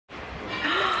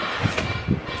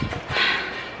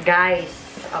Guys,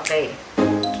 okay.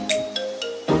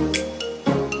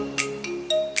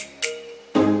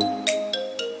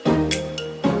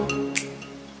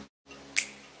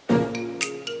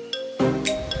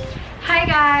 Hi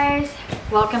guys!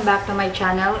 Welcome back to my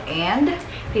channel and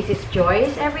this is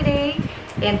Joyce Everyday.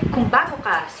 And kung bago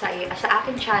ka sa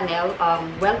aking channel,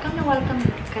 welcome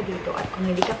ka dito. At kung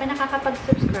hindi ka pa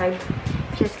nakakapag-subscribe,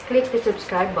 just click the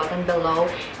subscribe button below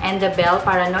and the bell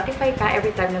para notify ka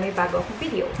every time na may bago akong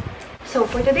video. So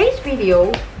for today's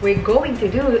video, we're going to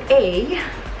do a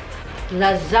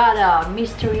Lazada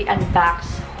mystery unbox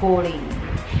hauling.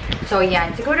 So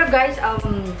yan, siguro guys,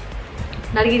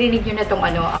 naririnig nyo na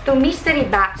itong mystery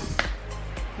box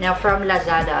na from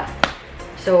Lazada.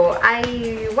 So, I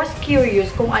was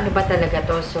curious kung ano ba talaga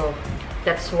to. So,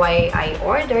 that's why I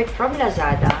ordered from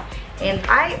Lazada. And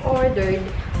I ordered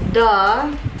the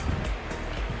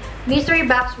mystery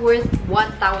box worth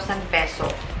 1,000 peso.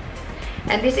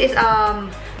 And this is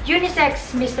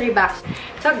unisex mystery box.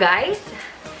 So, guys,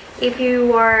 if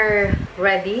you are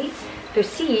ready to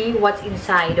see what's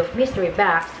inside of mystery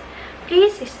box,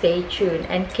 please stay tuned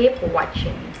and keep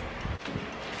watching.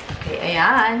 Okay,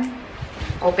 ayan.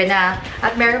 Open na.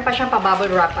 At meron pa siyang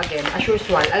pa-bubble wrap again. As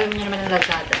usual. Alam niyo naman ng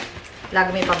Lazada.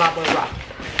 Lagi may pa-bubble wrap.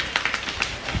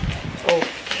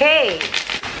 Okay.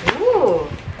 Ooh.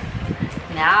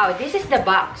 Now, this is the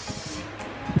box.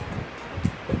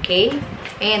 Okay.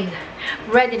 And,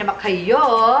 ready na ba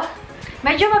kayo?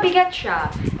 Medyo mabigat siya.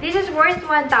 This is worth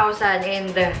 1,000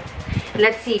 and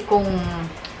let's see kung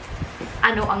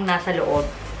ano ang nasa loob.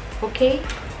 Okay?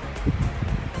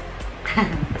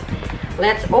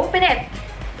 Let's open it.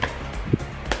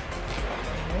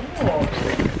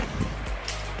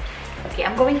 Okay,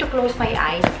 I'm going to close my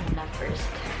eyes muna first.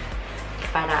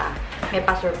 Para may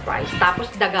pa-surprise. Tapos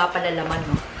daga pala laman,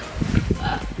 no?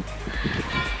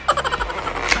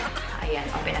 Ayan,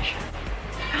 open na siya.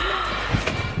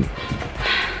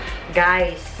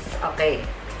 Guys, okay.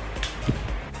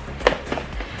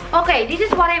 Okay, this is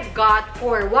what I've got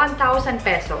for 1,000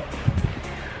 peso.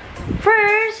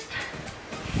 First,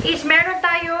 is meron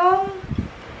tayong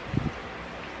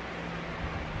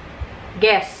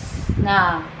guess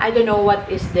na I don't know what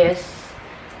is this.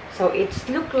 So it's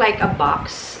look like a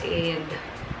box and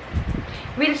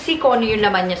we'll see kung ano yung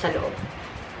laman niya sa loob.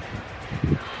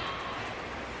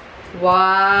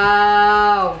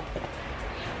 Wow!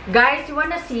 Guys, you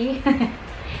wanna see?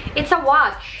 It's a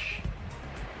watch.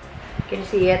 Can you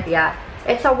see it? Yeah.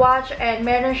 It's a watch and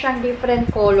meron siyang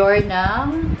different color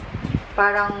ng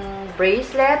parang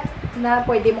bracelet na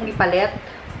pwede mong ipalit.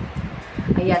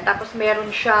 Ayan, tapos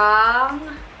meron siyang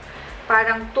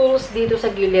parang tools dito sa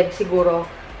gilid, siguro,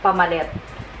 pamalit.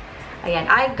 Ayan,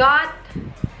 I got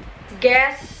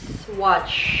guess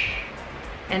watch.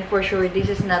 And for sure, this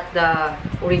is not the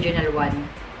original one.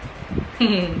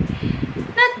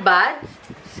 Not bad.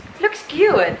 Looks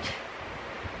cute.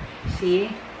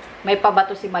 See? May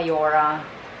pabato si Mayora.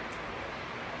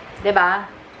 Diba?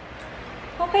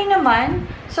 Okay naman.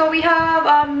 So, we have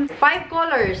 5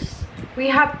 colors. We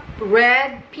have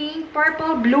red, pink,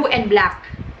 purple, blue, and black.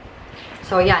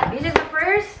 So, yeah. This is the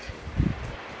first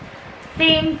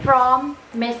thing from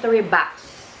mystery box.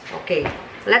 Okay.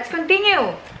 Let's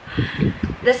continue.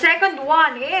 The second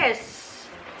one is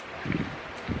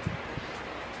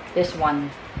this one.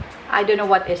 I don't know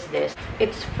what is this.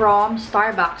 It's from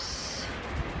Starbucks.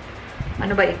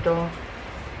 Ano ba ito?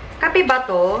 Kape ba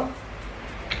to?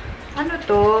 Ano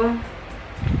to?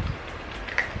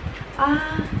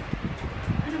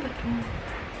 Ano ba to?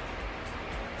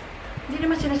 Hindi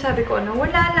naman sinasabi ko ano.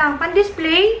 Wala lang.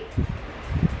 Pan-display?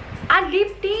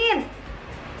 Lip tint.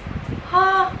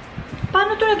 Ha?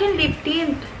 Paano to naging lip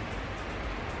tint?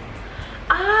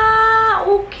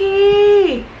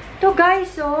 Okay. To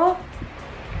guys, oh.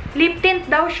 Lip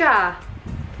tint daw siya.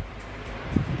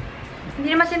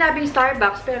 Hindi naman sinabing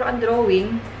Starbucks, pero ang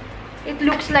drawing, it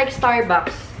looks like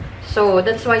Starbucks. So,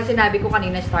 that's why sinabi ko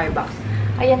kanina Starbucks.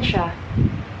 Ayan siya.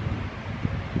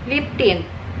 Lip tint.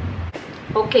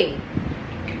 Okay.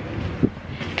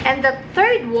 And the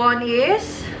third one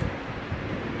is...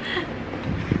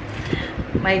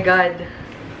 My God.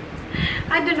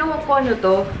 I don't know kung ano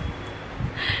to.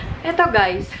 Ito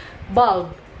guys.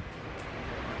 Bulb.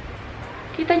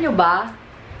 Kita nyo ba?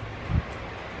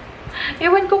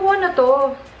 Ewan ko kung ano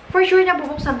to. For sure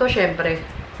nabubuksan to syempre.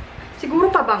 Siguro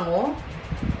pabango.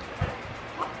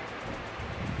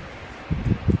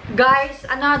 Guys,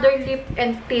 another lip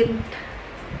and tint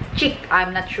chick. I'm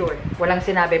not sure. Walang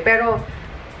sinabi. Pero,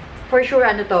 for sure,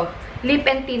 ano to? Lip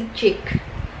and tint chick.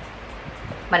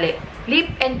 Mali.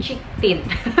 Lip and cheek tint.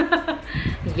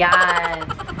 Yan.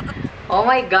 Oh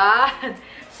my God.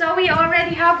 So we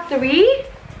already have 3.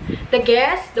 The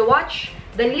Guess, the Watch,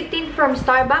 the lip tint from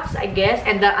Starbucks, I guess,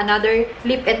 and another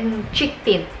lip and cheek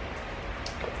tint.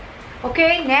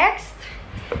 Okay, next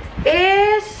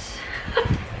is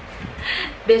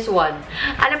this one.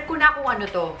 Alam ko na kung ano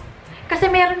to. Kasi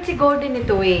meron si Golden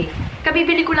ito eh.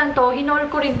 Kabibili ko lang to, hinol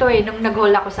ko rin to eh, nung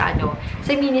nag-haul ako sa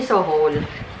sa Miniso haul.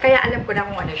 Kaya alam ko na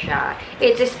kung ano siya.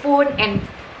 It's a spoon and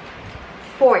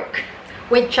fork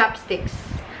with chopsticks.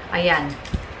 Ayan.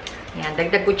 Ayan,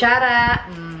 dagdag kutsara.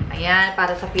 Ayan,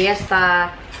 para sa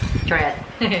fiesta. Charet.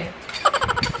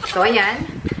 So, ayan.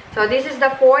 So, this is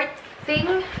the 4th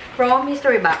thing from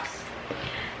mystery box.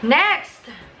 Next,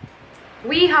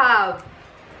 we have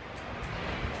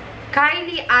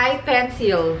KYLIE eye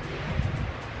pencil.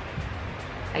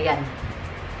 Ayan.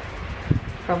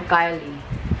 From KYLIE.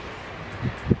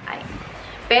 Ay.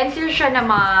 Pencil siya na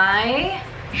may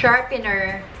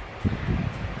sharpener.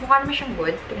 Mukha naman siyang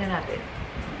good. Tingnan natin.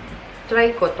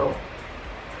 Try ko to.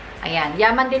 Ayan.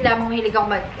 Yaman din lamang mahilig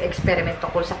ako mag-experiment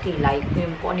tungkol sa kilay.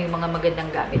 Kung ano yung mga magandang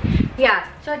gamit.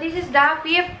 Yeah. So, this is the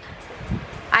 5th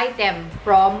item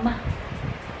from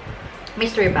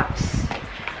mystery box.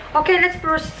 Okay, let's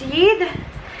proceed.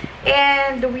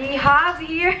 And we have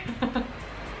here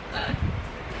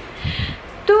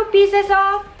 2 pieces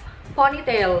of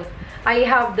ponytail. I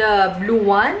have the blue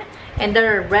one and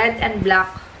the red and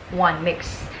black one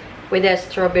mixed with a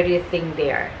strawberry thing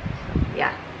there.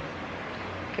 Yeah.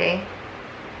 Okay.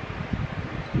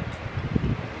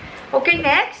 Okay,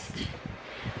 next.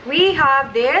 We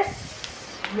have this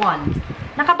one.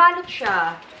 Nakabalot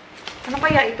siya. Ano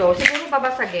kaya ito? Siguro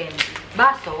babasagin.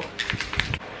 Baso.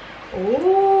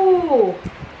 Oh!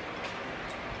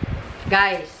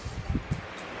 Guys.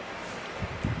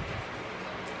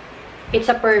 It's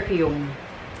a perfume.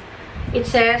 It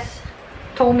says,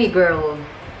 Tommy Girl.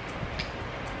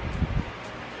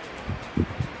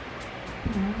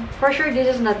 For sure, this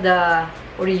is not the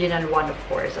original one, of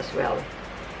course, as well.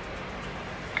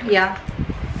 Yeah.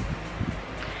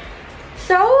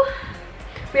 So,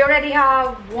 we already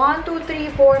have 1, 2, 3,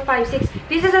 4, 5, 6.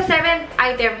 This is a 7th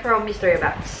item from mystery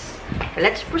box.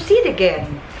 Let's proceed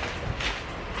again.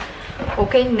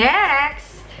 Okay,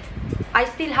 next. I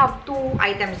still have 2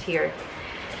 items here.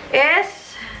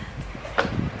 Is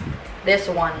this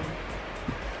one.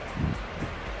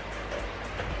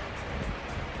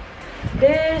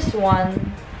 This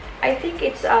one, I think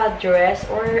it's a dress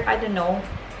or I don't know.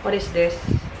 What is this?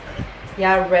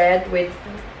 Yeah, red with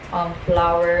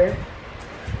flower.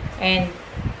 And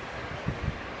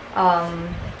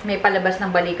may palabas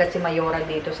ng balikat si Mayora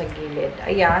dito sa gilid.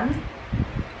 Ayan.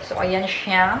 So, ayan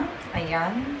siya.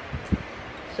 Ayan.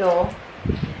 So,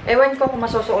 ewan ko kung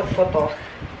masusuot ko to.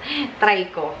 Try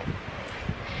ko.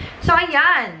 So,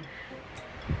 ayan.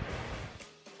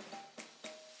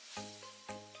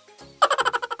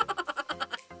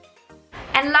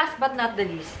 And last but not the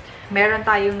least, meron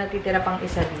tayong natitira pang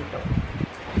isa dito.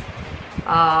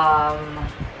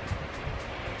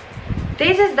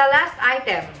 This is the last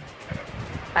item.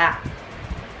 Pack.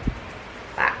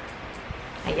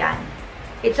 Ayan.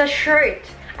 It's a shirt.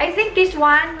 I think this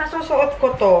one, masusuot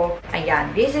ko to.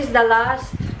 Ayan. This is the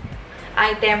last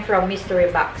item from mystery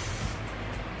box.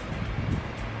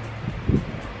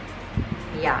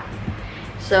 Yeah.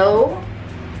 So,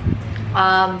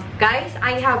 guys,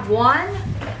 I have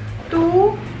 1,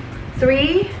 2,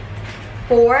 3,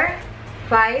 4,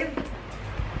 5,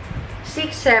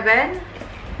 6, 7,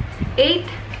 8,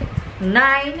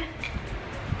 9,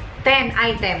 10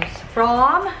 items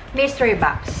from mystery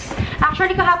box.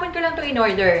 Actually, kahapon ko lang to in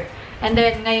order. And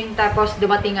then, ngayon tapos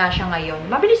dumating nga siya ngayon.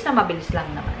 Mabilis lang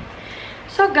naman.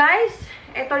 So, guys,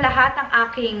 ito lahat ang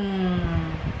aking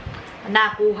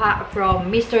nakuha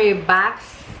from mystery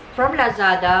box from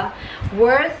Lazada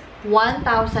worth 1,000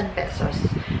 pesos.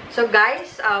 So,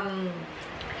 guys,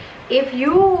 if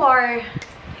you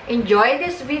enjoy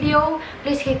this video,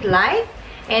 please hit like.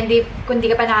 And if kung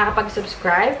di ka pa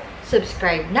nakakapag-subscribe,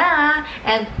 subscribe na.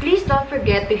 And please don't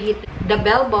forget to hit the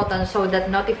bell button so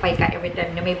that notify ka every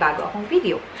time na may bago akong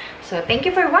video. So, thank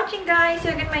you for watching, guys.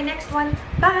 See you again in my next one.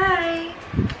 Bye!